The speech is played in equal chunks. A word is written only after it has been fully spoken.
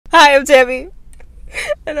Hi, I'm Tammy.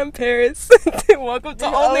 And I'm Paris. Welcome to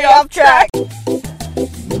Only Off Track.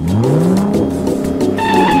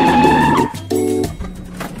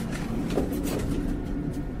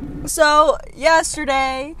 So,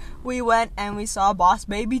 yesterday, we went and we saw Boss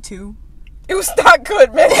Baby 2. It was not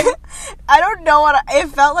good, man. I don't know it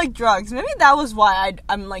felt like drugs. Maybe that was why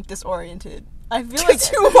I'm like disoriented. I feel like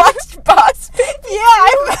you watched Boss Baby.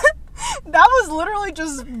 Yeah, that was literally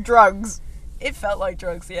just drugs. It felt like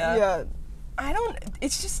drugs, yeah. Yeah.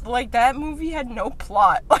 It's just like that movie had no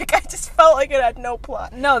plot. Like, I just felt like it had no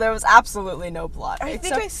plot. No, there was absolutely no plot. I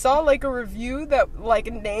think I saw like a review that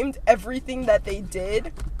like named everything that they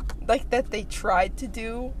did, like that they tried to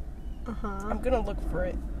do. I'm gonna look for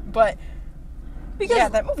it, but because yeah,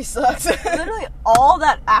 that movie sucks. Literally, all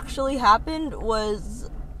that actually happened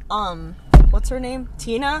was, what's her name?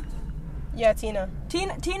 Tina. Yeah, Tina.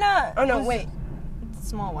 Tina. Oh no, wait. The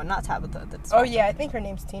small one, not Tabitha. Oh yeah, I think her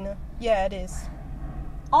name's Tina. Yeah, it is.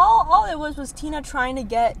 All it was Tina trying to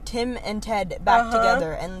get Tim and Ted back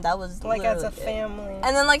together, and that was like as a family.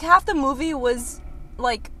 And then like half the movie was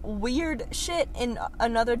like weird shit in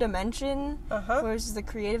another dimension, whereas the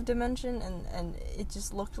creative dimension, and it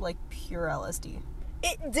just looked like pure LSD.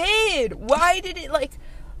 It did. Why did it like?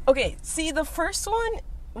 Okay, see the first one,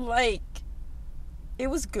 like, it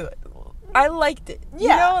was good. I liked it. Yeah,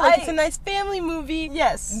 you know, like it's a nice family movie.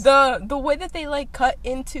 Yes. The way that they like cut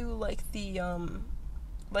into like the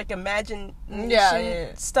like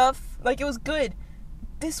imagination stuff, like it was good.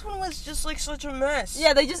 This one was just like such a mess.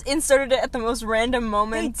 Yeah, they just inserted it at the most random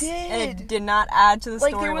moments. They did. And it did not add to the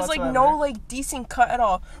story. Like there was whatsoever. like no like decent cut at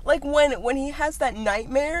all. Like when he has that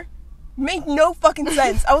nightmare, made no fucking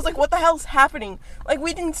sense. I was like, what the hell's happening? Like,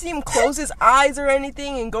 we didn't see him close his eyes or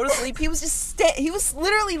anything and go to sleep. He was just he was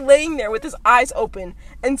literally laying there with his eyes open,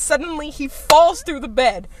 and suddenly he falls through the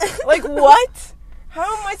bed. Like, what? How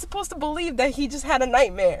am I supposed to believe that he just had a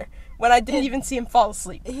nightmare when I didn't even see him fall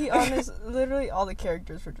asleep? Literally all the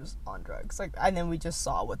characters were just on drugs. Like, and then we just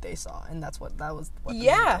saw what they saw, and that was what the movie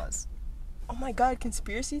was. Oh my god,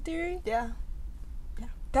 conspiracy theory? Yeah.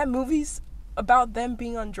 That movie's about them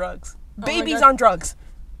being on drugs. Babies on on drugs.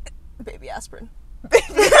 Baby aspirin. Baby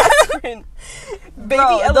aspirin. Baby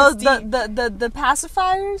LSD. The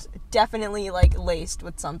pacifiers definitely like laced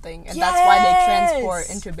with something, and that's why they transport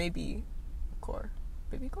into baby core.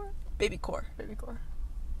 Baby core? Baby core. Baby core.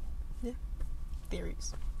 Yeah.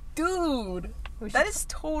 Theories. Dude. That is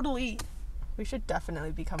totally... We should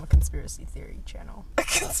definitely become a conspiracy theory channel. A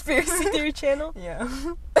conspiracy theory channel? Yeah.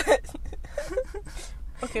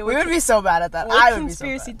 Okay, we would be so bad at that. What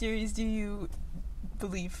conspiracy theories do you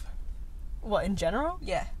believe? What, in general?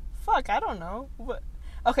 Yeah. Fuck, I don't know. What?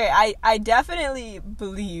 Okay, I definitely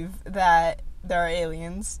believe that there are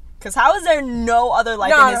aliens. Because how is there no other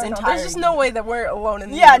life in this entire There's just no way that we're alone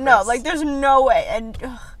in the universe. universe. No, like, there's no way. And,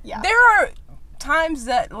 yeah. There are times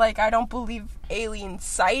that, like, I don't believe alien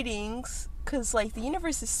sightings. Because, like, the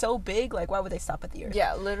universe is so big, like, why would they stop at the Earth?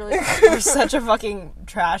 Yeah, literally. We're such a fucking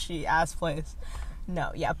trashy-ass place.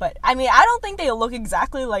 No, yeah, but, I mean, I don't think they look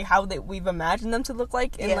exactly like how we've imagined them to look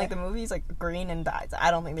like in, like, the movies, like, green and dyes.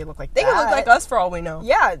 I don't think they look like that. They could look like us for all we know.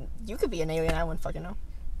 Yeah, you could be an alien, I wouldn't fucking know.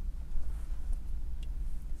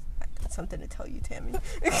 I got something to tell you, Tammy.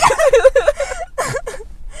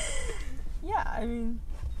 Yeah, I mean,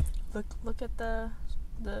 look at the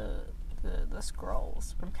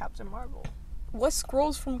scrolls from Captain Marvel. What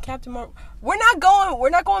scrolls from Captain Marvel? We're not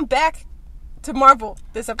going back to Marvel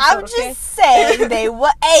this episode. I'm just saying they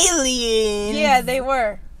were aliens. Yeah, they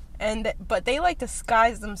were, but they like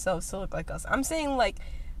disguise themselves to look like us. I'm saying like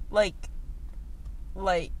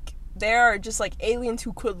there are just like aliens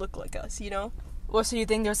who could look like us, you know? Well, so you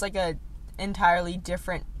think there's like a entirely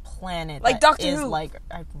different planet, like Doctor Who? Like,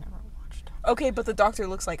 I've never watched. Okay, but the Doctor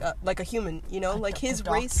looks like a human, you know? Like his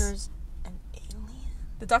race. Doctor's an alien.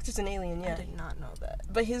 The Doctor's an alien, yeah. I did not know that.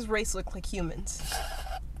 But his race looked like humans.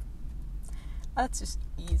 That's just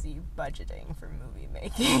easy budgeting for movie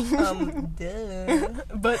making. Duh.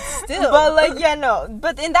 But still. But, like, yeah, no.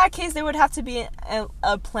 But in that case, there would have to be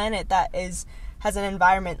a planet that has an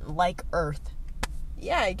environment like Earth.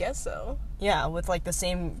 Yeah, I guess so. Yeah, with, like, the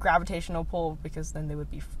same gravitational pull, because then they would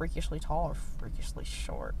be freakishly tall or freakishly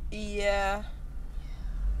short. Yeah.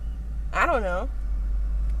 I don't know.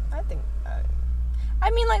 I think...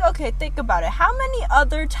 I mean, like, okay, think about it. How many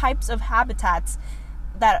other types of habitats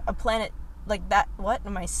that a planet... Like that, what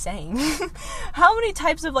am I saying? How many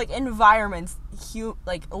types of, like, environments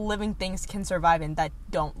like living things can survive in that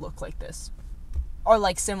don't look like this? Or,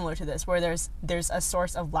 like, similar to this, where there's a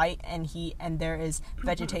source of light and heat, and there is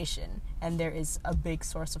vegetation, and there is a big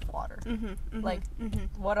source of water.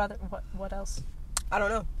 What else? I don't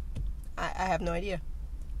know. I have no idea.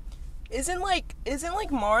 Isn't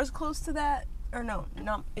like Mars close to that? Or no,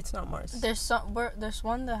 it's not Mars. There's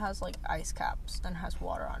one that has like ice caps and has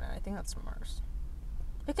water on it. I think that's Mars.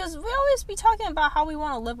 Because we always be talking about how we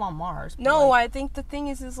want to live on Mars. No, like, I think the thing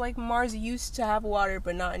is like Mars used to have water,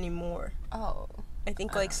 but not anymore. Oh. I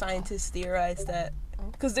think like scientists theorize that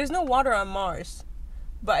because there's no water on Mars,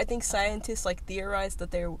 but I think scientists like theorize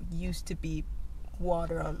that there used to be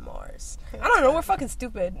water on Mars. I don't know. We're fucking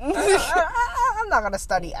stupid. I'm not gonna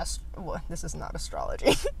study this is not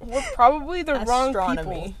astrology. We're probably the wrong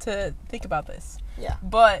Astronomy. people to think about this. Yeah.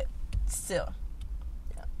 But still.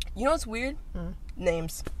 Yeah. You know what's weird?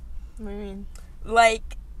 Names. What do you mean?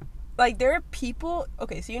 Like there are people.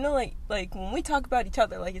 Okay, so you know, like when we talk about each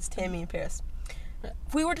other, like it's Tammy and Paris.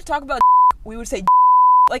 If we were to talk about, we would say.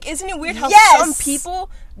 Like, isn't it weird how some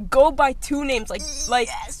people go by two names? Like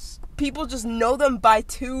people just know them by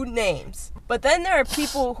two names. But then there are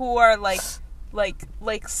people who are like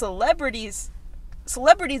celebrities.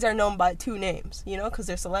 Celebrities are known by two names, you know, because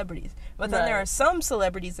they're celebrities. But then there are some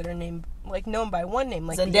celebrities that are known by one name,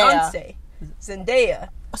 like Zendaya.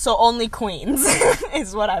 So only queens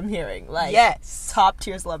is what I'm hearing. Like, yes, top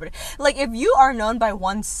tier celebrity. Like, if you are known by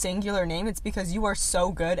one singular name, it's because you are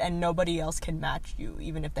so good and nobody else can match you,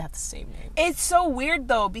 even if they have the same name. It's so weird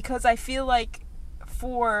though, because I feel like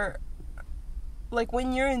when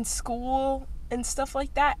you're in school and stuff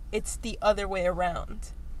like that, it's the other way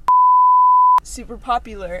around. Super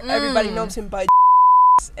popular. Everybody knows him by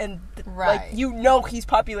and like you know he's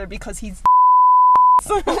popular because he's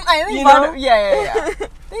I think I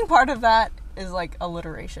think part of that is like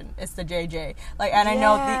alliteration. It's the JJ. Like, and I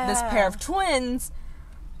know this pair of twins,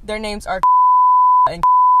 their names are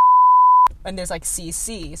and there's like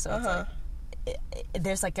CC, so it's like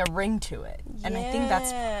there's like a ring to it, and I think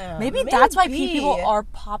that's maybe that's why people are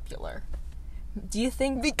popular. Do you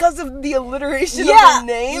think because of the alliteration of their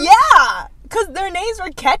name? Yeah, because their names are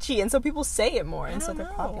catchy, and so people say it more, and so they're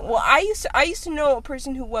popular. Well, I used to know a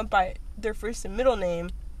person who went by their first and middle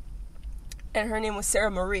name, and her name was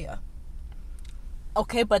Sarah Maria.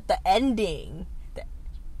 Okay, but the ending,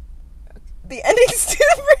 the ending's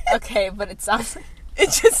different. Okay, but it sounds like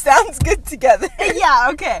it just sounds good together. Yeah.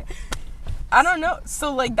 Okay. I don't know.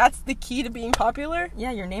 So, like, that's the key to being popular?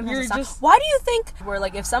 Yeah, your name has a sound. Why do you think where,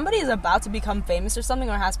 like, if somebody is about to become famous or something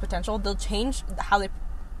or has potential, they'll change how they,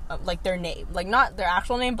 like, their name. Like, not their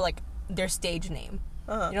actual name, but, like, their stage name.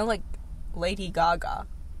 You know, like, Lady Gaga.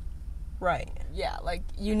 Right. Yeah, like,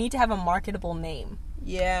 you need to have a marketable name.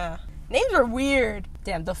 Yeah. Names are weird.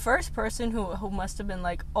 Damn, the first person who must have been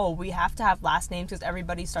like, oh, we have to have last names because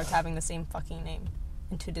everybody starts having the same fucking name.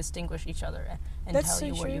 And to distinguish each other and That's tell so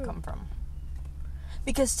you where true. you come from.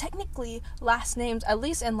 Because technically, last names, at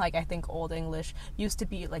least in, like, I think Old English, used to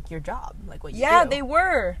be, like, your job. Like, what you do. Yeah, they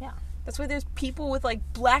were. Yeah. That's why there's people with, like,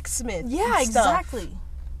 blacksmith. Yeah, and stuff. exactly.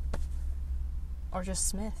 Or just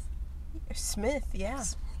Smith. Smith, yeah.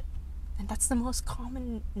 And that's the most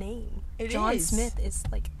common name. It John is. Smith is,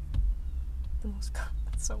 like, the most common.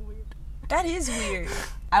 That's so weird. That is weird.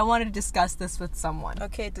 I wanted to discuss this with someone.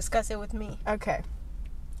 Okay, discuss it with me. Okay.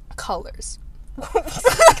 Colors.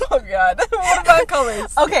 Oh, God. What about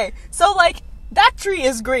colors? Okay, so, like, that tree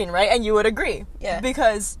is green, right? And you would agree. Yeah.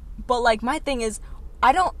 But, like, my thing is,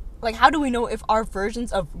 I don't, like, how do we know if our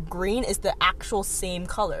versions of green is the actual same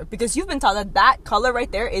color? Because you've been taught that that color right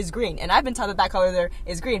there is green, and I've been taught that that color there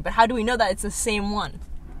is green, but how do we know that it's the same one?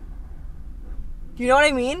 Do you know what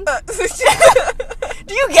I mean? Do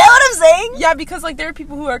you get what I'm saying? Yeah, because, like, there are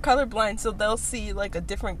people who are colorblind, so they'll see, like, a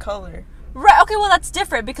different color. Right, okay, well, that's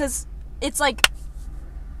different, because it's, like,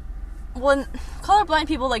 when colorblind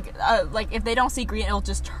people, like, if they don't see green, it'll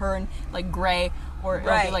just turn, like, gray, or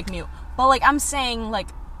it'll be, like, mute. But, like, I'm saying, like,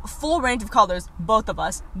 full range of colors, both of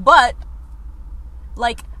us, but,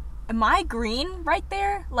 like, my green right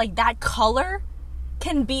there, like, that color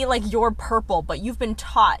can be, like, your purple, but you've been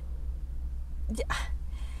taught.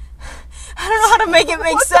 I don't know how to make it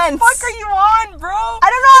make sense. What the fuck are you on, bro? I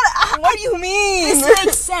don't know how to... What do you mean? This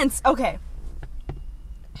makes sense. Okay.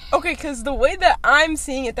 Okay, because the way that I'm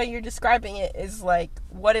seeing it, that you're describing it, is, like,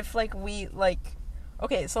 what if, like, we, like...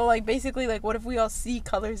 Okay, so, like, basically, like, what if we all see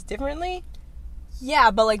colors differently?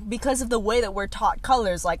 Yeah, but, like, because of the way that we're taught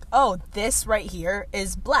colors, like, oh, this right here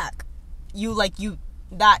is black.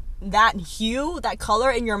 That hue, that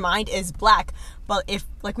color in your mind is black. But if,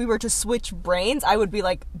 like, we were to switch brains, I would be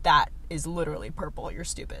like, that is literally purple. You're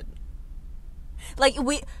stupid. Like,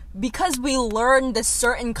 because we learned this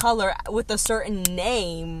certain color with a certain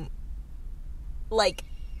name, like,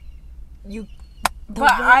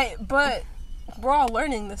 But we're all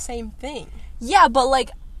learning the same thing. Yeah, but,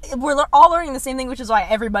 like, we're all learning the same thing, which is why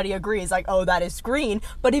everybody agrees, like, oh, that is green.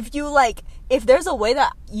 But if you, like, if there's a way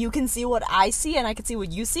that you can see what I see and I can see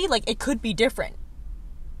what you see, like, it could be different.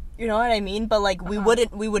 You know what I mean? But, like, we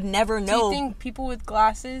would never know. Do you think people with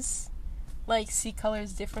glasses, like, see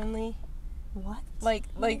colors differently? What?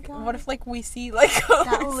 Like, God. what if, like, we see, like, colors?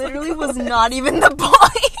 That literally was not even the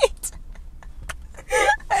point.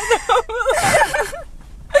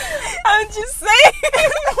 I'm just saying.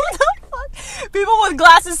 What the fuck? People with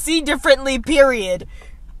glasses see differently, period.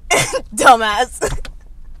 Dumbass.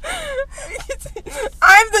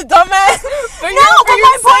 I'm the dumbass. But No, but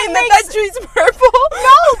my saying point that tree's purple.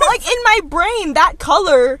 No, like, in my brain, that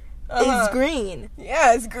color Uh-huh. is green.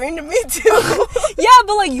 Yeah, it's green to me, too. Yeah,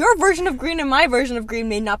 but, like, your version of green and my version of green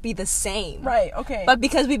may not be the same. Right, okay. But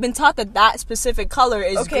because we've been taught that that specific color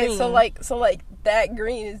is green. Okay, so like that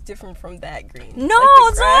green is different from that green. No, Like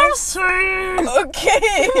it's the not the grass? same.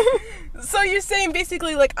 Okay. So you're saying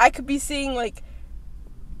basically, like, I could be seeing, like,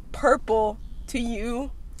 purple to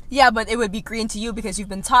you, Yeah, but it would be green to you because you've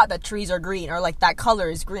been taught that trees are green, or, like, that color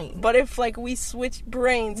is green. but if, like, we switched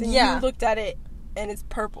brains and Yeah. you looked at it and it's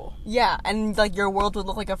purple. Yeah, and, like, your world would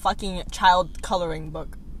look like a fucking child coloring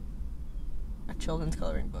book. A children's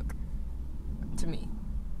coloring book. To me.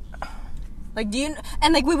 Like,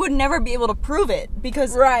 and, like, we would never be able to prove it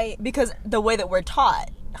because Right. because the way that we're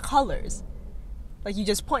taught colors, like, you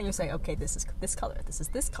just point and you say, okay, this is this color, this is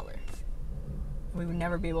this color. We would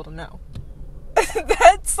never be able to know.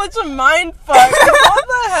 That's such a mind fuck. What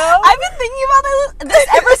the hell? I've been thinking about this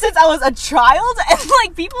ever since I was a child, and,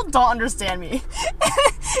 like, people don't understand me,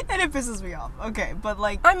 and it pisses me off. Okay, but,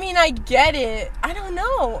 like, I mean, I get it. I don't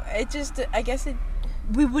know. It just, I guess it.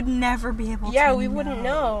 we would never be able to Yeah, we wouldn't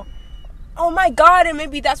know. Oh my god, and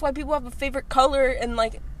maybe that's why people have a favorite color, and,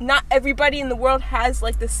 like, not everybody in the world has,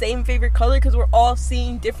 like, the same favorite color because we're all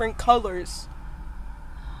seeing different colors.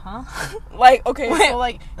 Huh? Like, okay, Wait. so,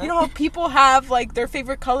 like, you know how people have, like, their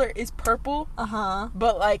favorite color is purple, Uh-huh.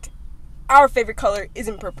 but, like, our favorite color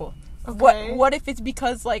isn't purple. Okay. What if it's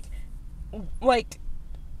because, like,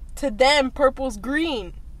 to them, purple's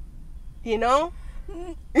green? You know?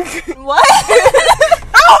 What?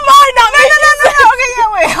 Oh my, not me! No, okay, yeah,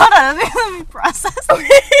 wait, hold on, let me process.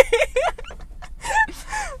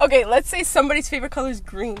 Okay, let's say somebody's favorite color is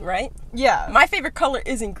green, right? Yeah. My favorite color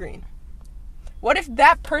isn't green. What if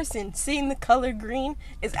that person seeing the color green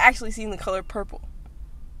is actually seeing the color purple?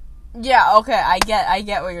 Yeah, okay, I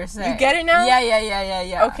get what you're saying. You get it now?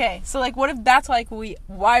 Yeah. Okay, so, like, what if that's, like,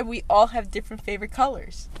 why we all have different favorite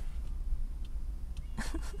colors?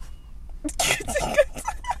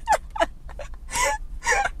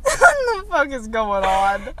 What the fuck is going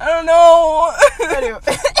on? I don't know.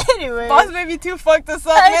 Anyway. Boss Baby 2 fucked us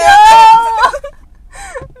up, man. I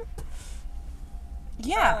know!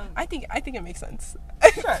 Yeah, I think it makes sense.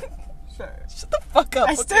 Sure. Shut the fuck up.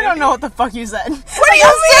 I still don't know what the fuck you said. What do you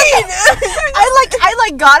mean?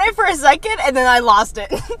 I got it for a second and then I lost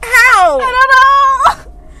it. How? I don't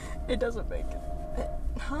know. It doesn't make it.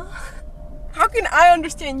 Huh? How can I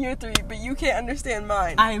understand your three, but you can't understand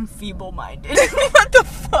mine? I'm feeble-minded. What the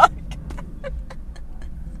fuck?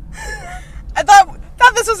 I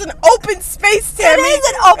thought this was an open space, Tammy. It is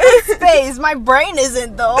an open space. My brain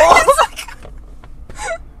isn't, though.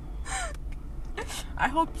 I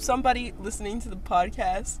hope somebody listening to the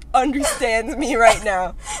podcast understands me right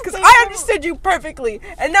now. Because I understood you perfectly,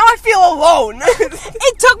 and now I feel alone.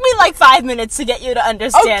 It took me like 5 minutes to get you to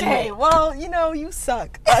understand Okay, me. well, you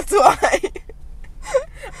suck. That's why.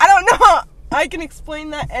 I don't know how I can explain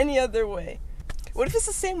that any other way. What if it's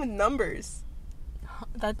the same with numbers?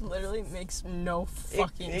 That literally makes no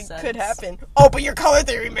fucking It sense. could happen. Oh, but your color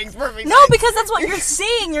theory makes perfect No, sense. because that's what you're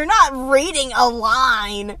seeing. You're not reading a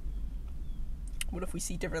line. What if we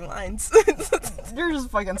see different lines? You're just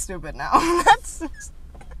fucking stupid now. That's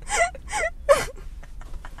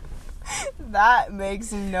that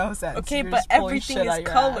makes no sense. Okay, You're but just pulling everything shit out is your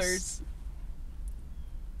colors. ass.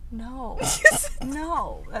 No.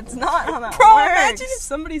 No, that's not how that Bro, works. imagine if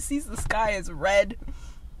somebody sees the sky as red.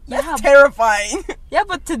 That's Yeah, terrifying. yeah,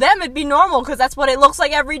 but to them it'd be normal because that's what it looks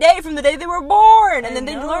like every day from the day they were born, and then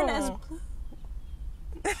they learn it as know. blue.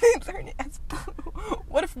 They learn it as blue.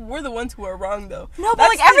 What if we're the ones who are wrong, though? No, but That's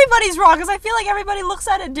like the- everybody's wrong because I feel like everybody looks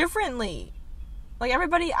at it differently. Like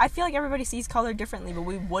I feel like everybody sees color differently, but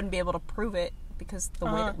we wouldn't be able to prove it because the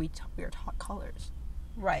way that we are taught colors.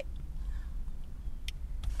 Right.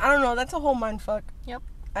 I don't know. That's a whole mind fuck. Yep.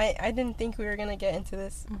 I didn't think we were gonna get into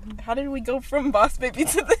this. How did we go from Boss Baby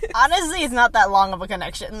to this? Honestly, it's not that long of a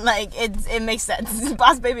connection. Like it makes sense.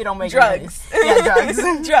 Boss Baby don't make Drugs. Any. Yeah,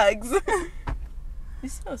 drugs. Drugs. You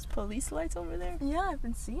see those police lights over there? Yeah, I've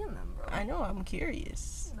been seeing them, bro. I know, I'm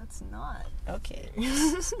curious. That's not. Okay.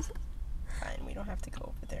 Fine, we don't have to go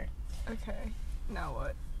over there. Okay. Now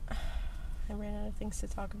what? I ran out of things to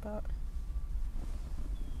talk about.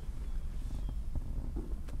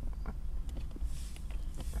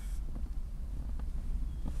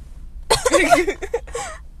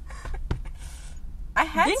 I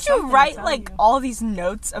had Didn't you something to write tell like you. all these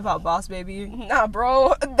notes about Boss Baby? Nah,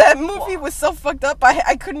 bro. That movie was so fucked up.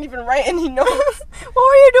 I couldn't even write any notes. What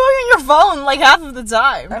were you doing on your phone like half of the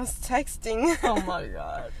time? I was texting. Oh my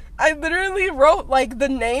god. I literally wrote like the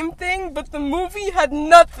name thing, but the movie had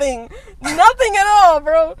nothing. Nothing at all,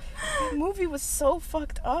 bro. The movie was so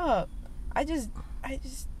fucked up. I don't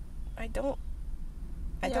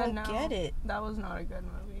get it. That was not a good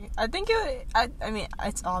movie. I think I mean,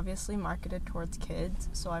 it's obviously marketed towards kids,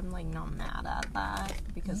 so I'm like not mad at that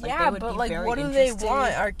because like yeah, they would but be like, very what do they interested.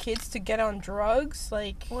 want? Our kids to get on drugs?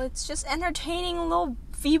 Like, Well, it's just entertaining little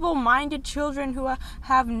feeble-minded children who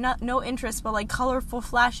have no interest but like colorful,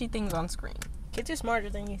 flashy things on screen. kids are smarter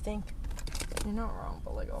than you think. You're not wrong,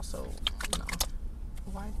 but like also no.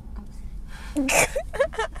 Why?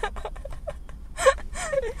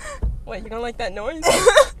 Wait, you don't like that noise?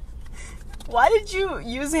 Why did you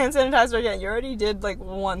use hand sanitizer again? You already did like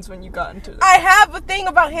once when you got into it. I have a thing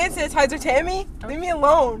about hand sanitizer, Tammy. Leave me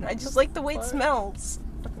alone. I just like the way it smells.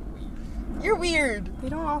 You're weird. They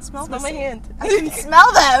don't all smell Smell the my same. hand. I can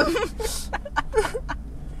smell them.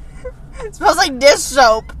 It smells like dish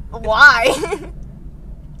soap. Why?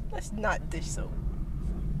 That's not dish soap.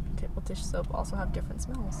 Okay, well, dish soap also have different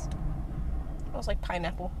smells. Smells like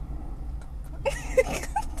pineapple.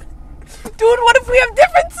 Dude, what if we have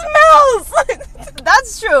different smells?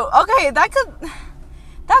 That's true. Okay,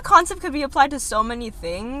 that concept could be applied to so many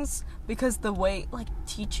things because the way like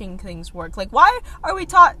teaching things work. Like, why are we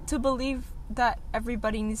taught to believe that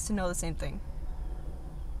everybody needs to know the same thing?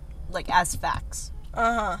 Like as facts.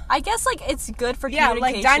 Uh-huh. I guess like it's good for Yeah,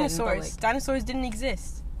 communication. like but, dinosaurs. like, Dinosaurs didn't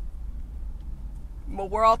exist. Well,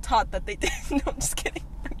 we're all taught that they did. No, I'm just kidding.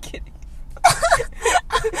 I'm kidding.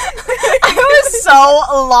 I was so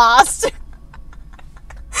lost.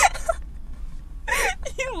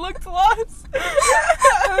 You looked lost.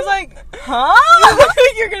 I was like, huh? You look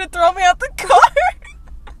like you're gonna throw me out the car.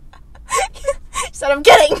 She said, I'm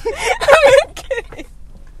kidding. I'm kidding.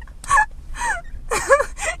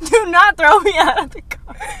 Do not throw me out of the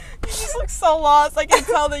car. You just look so lost. I can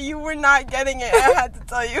tell that you were not getting it. I had to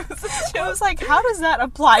tell you. It was a I joke. was like, how does that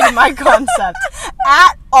apply to my concept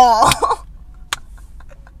at all?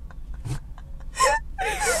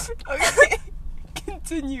 Okay.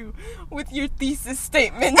 Continue with your thesis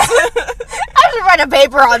statement. I should write a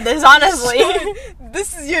paper on this, honestly.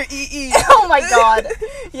 This is your EE. Oh my god.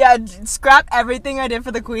 Yeah, scrap everything I did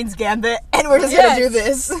for the Queen's Gambit, and we're just gonna do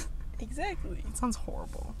this. Exactly. It sounds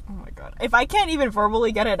horrible. Oh my god. If I can't even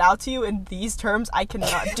verbally get it out to you in these terms, I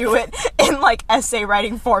cannot do it in like essay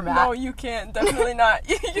writing format. No, you can't. Definitely not.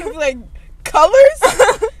 You're like,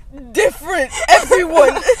 colors? Different.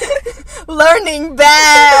 Everyone. Learning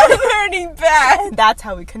bad. Learning bad. That's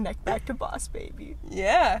how we connect back to Boss Baby.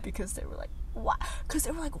 Yeah. Because they were like, why? Because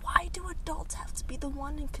they were like, why do adults have to be the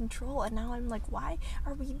one in control? And now I'm like, why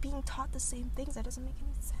are we being taught the same things? That doesn't make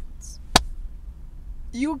any sense.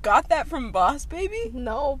 You got that from Boss Baby?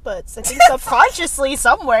 No, but I think subconsciously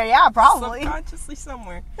somewhere, yeah, probably. Subconsciously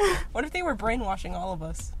somewhere. What if they were brainwashing all of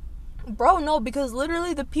us? Bro, no, because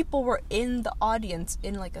literally the people were in the audience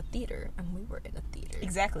in like a theater, and we were in a theater.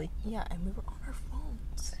 Exactly. Yeah, and we were on our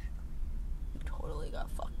phones. We totally got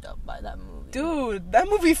fucked up by that movie. Dude, that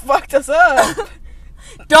movie fucked us up.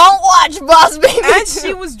 Don't watch Boss Baby. As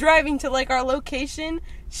she was driving to like our location,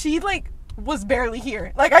 she like was barely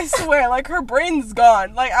here. Like, I swear, like her brain's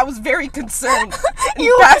gone. Like, I was very concerned. In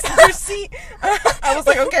the passenger seat, I was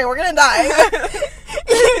like, okay, we're gonna die.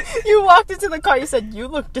 You walked into the car, you said, you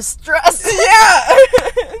look distressed. Yeah.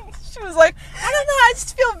 She was like, I don't know, I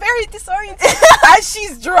just feel very disoriented as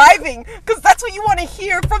she's driving, because that's what you want to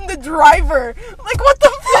hear from the driver. Like, what the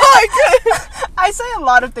fuck? I say a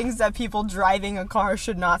lot of things that people driving a car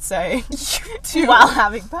should not say. You do. While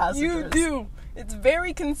having passengers. You do. It's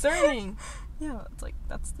very concerning. Yeah, it's like,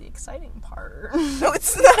 that's the exciting part. No,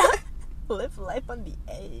 it's not. Live life on the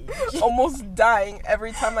edge. Almost dying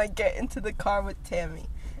every time I get into the car with Tammy.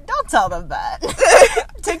 Don't tell them that.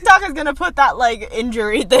 TikTok is gonna put that, like,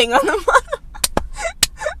 injury thing on the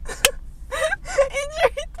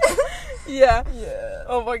injury thing. Yeah. Yeah.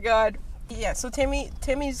 Oh my god. Yeah, so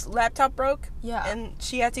Tammy's laptop broke. Yeah. And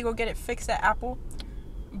she had to go get it fixed at Apple.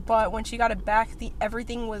 But when she got it back,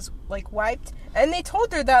 everything was like wiped. And they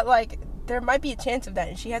told her that like there might be a chance of that,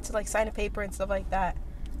 and she had to like sign a paper and stuff like that.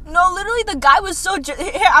 No, literally, the guy was so... Here,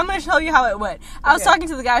 I'm going to tell you how it went. I was talking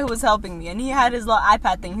to the guy who was helping me, and he had his little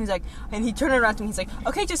iPad thing. He was like... And he turned around to me. He's like,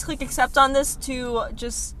 okay, just click accept on this to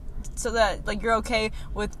just... So that, like, you're okay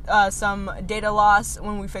with some data loss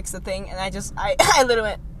when we fix the thing. And I literally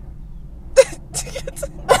went...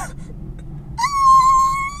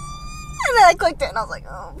 And then I clicked it, and I was like,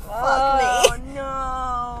 oh, fuck me.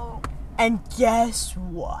 No. And guess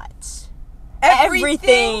what?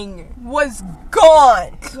 Everything was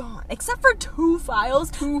gone. Except for 2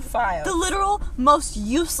 files. 2 files. The literal most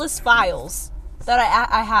useless files that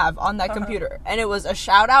I have on that computer. And it was a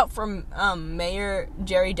shout out from Mayor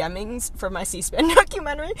Jerry Demings for my C-SPAN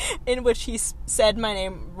documentary, in which he said my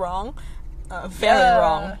name wrong. Very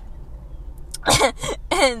wrong.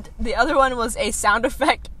 And the other one was a sound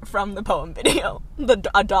effect from the poem video.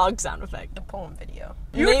 A dog sound effect. The poem video.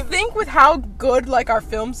 You would think with how good, like, our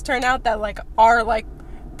films turn out that, like, our, like,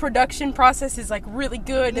 production process is, like, really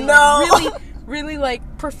good and, like, really, like,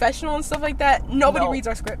 professional and stuff like that. Nobody reads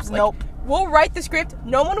our scripts. Like, we'll write the script.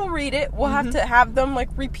 No one will read it. We'll have to have them, like,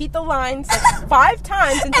 repeat the lines, like, 5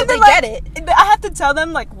 times until they get it. I have to tell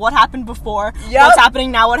them, like, what happened before, what's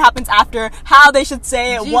happening now, what happens after, how they should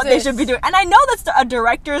say it, what they should be doing. And I know that's a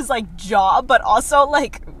director's, like, job, but also,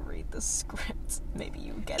 like, read the script. Maybe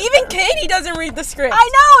you get it. Even Katie doesn't read the script. I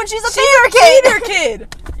know, and she's a theater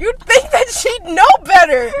kid. You'd think that she'd know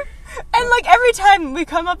better. And, like, every time we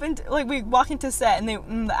come up and, like, we walk into set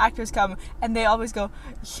and the actors come and they always go,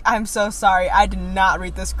 I'm so sorry, I did not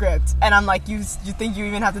read the script. And I'm like, you think you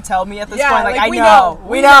even have to tell me at this point? Like, I know.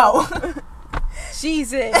 We know.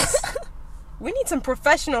 Jesus. We need some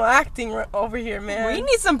professional acting over here, man. We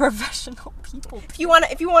need some professional people.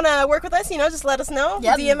 If you wanna work with us, just let us know.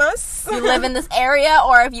 Yep. DM us. If you live in this area,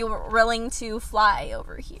 or if you're willing to fly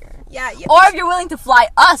over here. Yeah. Or if you're willing to fly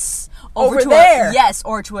us over to there.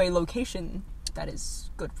 Or to a location that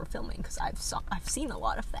is good for filming, because I've seen a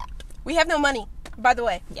lot of that. We have no money, by the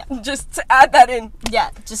way. Yeah. Just to add that in. Yeah,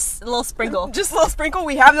 just a little sprinkle. Just a little sprinkle.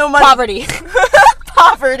 We have no money. Poverty.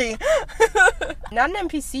 Poverty. Not an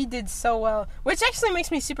NPC did so well, which actually makes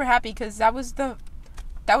me super happy, because that was the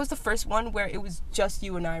first one where it was just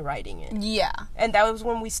you and I writing it. Yeah. And that was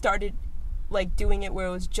when we started, like, doing it where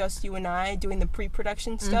it was just you and I doing the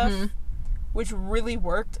pre-production stuff, which really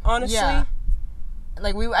worked, honestly. Yeah.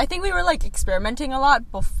 Like, I think we were, like, experimenting a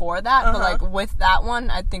lot before that, but, like, with that one,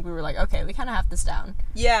 I think we were like, okay, we kind of have this down.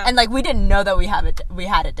 Yeah. And, like, we didn't know that we had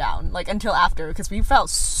it down, like, until after, because we felt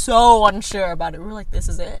so unsure about it. We were like, this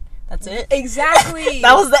is it? That's it? Exactly.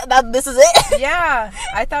 This is it? Yeah.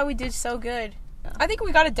 I thought we did so good. Yeah. I think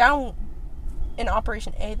we got it down in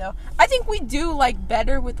Operation A, though. I think we do, like,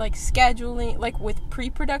 better with, like, scheduling, like, with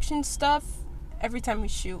pre-production stuff every time we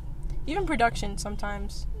shoot. Even production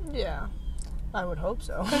sometimes. Yeah. I would hope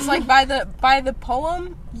so. Because, like, by the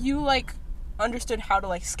poem, you, like, understood how to,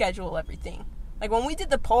 like, schedule everything. Like, when we did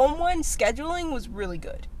the poem one, scheduling was really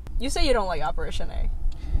good. You say you don't like Operation A.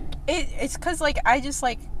 It's because, like, I just,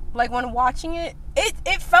 like, when watching it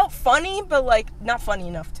felt funny, but, like, not funny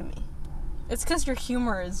enough to me. It's because your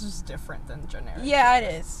humor is just different than generic. Yeah,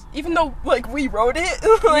 it is. Even though, like, we wrote it.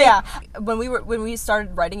 Like, yeah. When we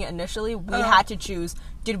started writing it initially, we had to choose,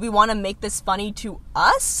 did we want to make this funny to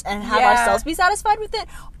us and have ourselves be satisfied with it,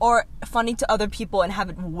 or funny to other people and have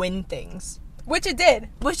it win things? Which it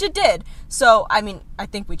did. So, I mean, I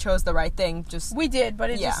think we chose the right thing. We did, but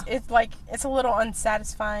it's a little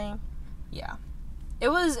unsatisfying. Yeah. It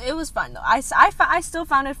was fun, though. I still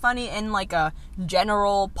found it funny in, like, a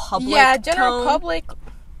general public tone. Public,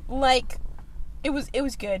 like, it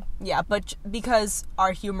was good. Yeah, but because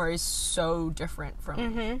our humor is so different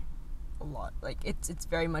from a lot, like, it's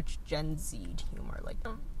very much Gen Z humor. Like,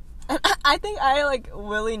 I think I, like,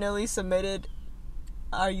 willy-nilly submitted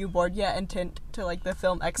Are You Bored Yet? And Tint to, like, the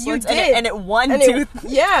film Excellence. You did. And it won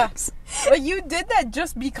Yeah. Like, you did that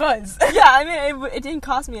just because. Yeah, I mean, it didn't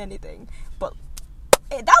cost me anything. But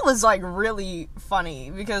that was, like, really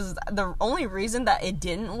funny, because the only reason that it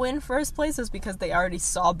didn't win first place was because they already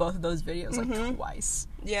saw both of those videos, like, twice.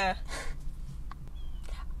 Yeah.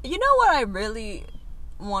 You know what I really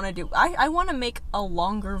want to do? I want to make a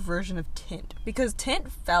longer version of Tint, because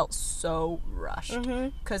Tint felt so rushed,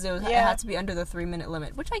 because it had to be under the 3-minute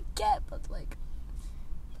limit, which I get, but, like,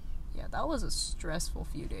 yeah, that was a stressful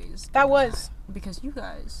few days. That was. Because you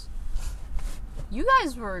guys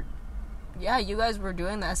were... Yeah, you guys were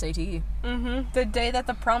doing the SAT. The day that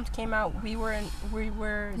the prompt came out, we were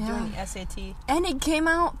doing SAT, and it came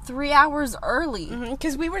out 3 hours early.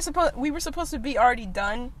 Because we were supposed to be already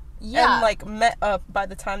done Yeah. and like met up by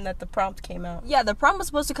the time that the prompt came out. Yeah, the prom was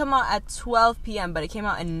supposed to come out at 12 p.m., but it came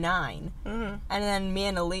out at 9. Mm-hmm. And then me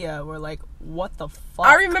and Aaliyah were like, what the fuck?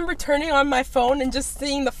 I remember turning on my phone and just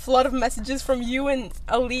seeing the flood of messages from you and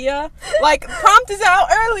Aaliyah. Like, prompt is out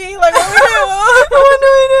early. Like, what do we do? What do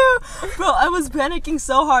we do? Bro, I was panicking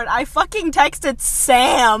so hard. I fucking texted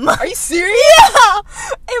Sam. Are you serious? Yeah!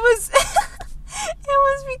 It was... it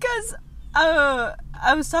was because...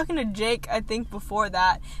 I was talking to Jake, I think, before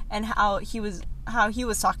that, and how he was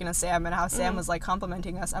talking to Sam, and how Sam was, like,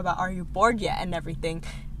 complimenting us about, are you bored yet, and everything,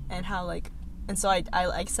 and how, like, and so I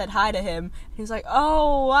like, said hi to him, and he was like,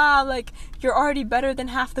 oh, wow, like, you're already better than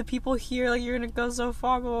half the people here, like, you're gonna go so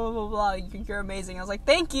far, blah, blah, blah, blah, you're amazing. I was like,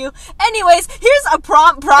 thank you. Anyways, here's a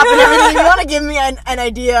prompt and everything. You wanna give me an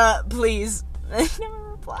idea, please? And he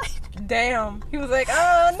never replied. Damn. He was like,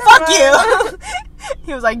 no. Fuck you!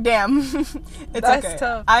 He was like, damn. It's That's okay.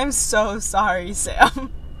 tough. I'm so sorry,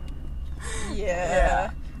 Sam.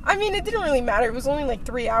 Yeah. I mean, it didn't really matter. It was only like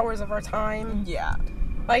 3 hours of our time. Yeah.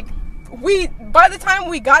 Like, by the time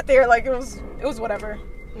we got there, like, it was whatever.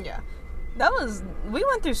 Yeah. We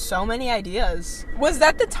went through so many ideas. Was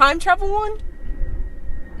that the time travel one?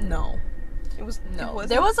 No. It was,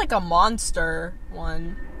 There was like a monster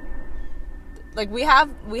one. Like, we have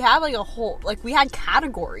like a whole, like, we had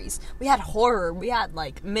categories. We had horror, we had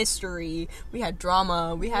like mystery, we had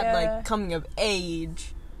drama, we had like coming of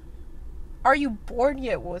age. Are You Bored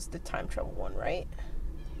Yet was the time travel one, right?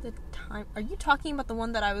 Are you talking about the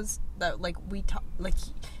one that I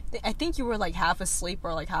think you were like half asleep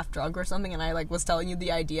or like half drunk or something, and I like was telling you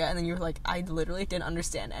the idea, and then you were like, I literally didn't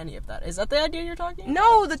understand any of that. Is that the idea you're talking about?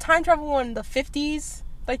 No, the time travel one, the 50s,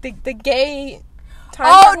 like the gay time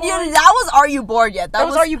Oh, travel yeah, one. that was Are You Bored Yet? That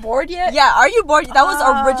was Are You Bored Yet? Yeah, Are You Bored Yet? That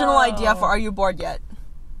was original Oh. idea for Are You Bored Yet?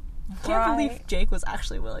 I can't Right. believe Jake was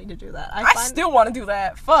actually willing to do that. I still want to do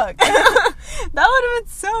that. Fuck. That would have been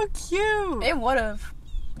so cute. It would have.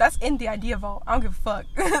 That's in the idea vault. I don't give a fuck.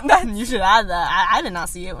 You should add that. I did not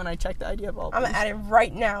see it when I checked the idea vault. I'm gonna add it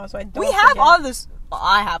right now so I don't We have forget. all this. Well,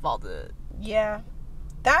 I have all the. Yeah.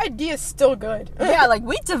 That idea is still good. Yeah, like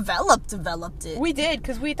we developed it. We did,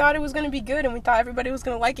 because we thought it was going to be good and we thought everybody was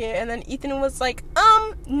going to like it. And then Ethan was like,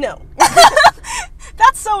 no.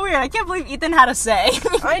 That's so weird. I can't believe Ethan had a say.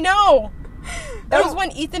 I know. That was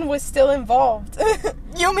when Ethan was still involved.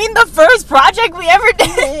 You mean the first project we ever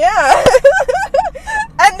did? Yeah.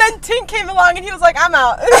 And then Tink came along and he was like, I'm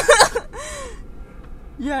out.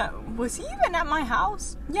 Yeah. Was he even at my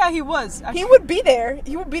house? Yeah, he was. He would be there.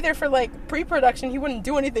 He would be there for like pre-production. He wouldn't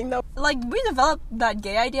do anything though. Like, we developed that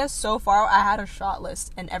gay idea so far, I had a shot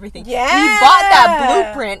list and everything. Yeah. We bought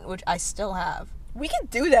that blueprint, which I still have. We could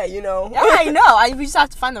do that, you know. Yeah, I know. We just have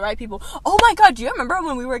to find the right people. Oh my god, do you remember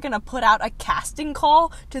when we were going to put out a casting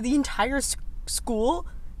call to the entire school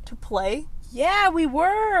to play? Yeah, we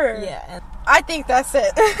were. Yeah. And I think that's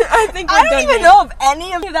it. I think we're I don't done even here. know if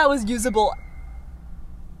any of that was usable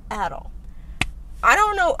at all. I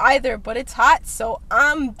don't know either, but it's hot, so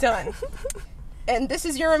I'm done. And this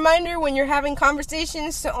is your reminder when you're having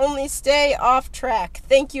conversations to only stay off track.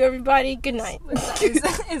 Thank you, everybody. Good night.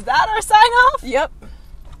 Is that our sign off? Yep.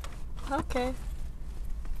 Okay.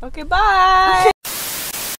 Okay, bye.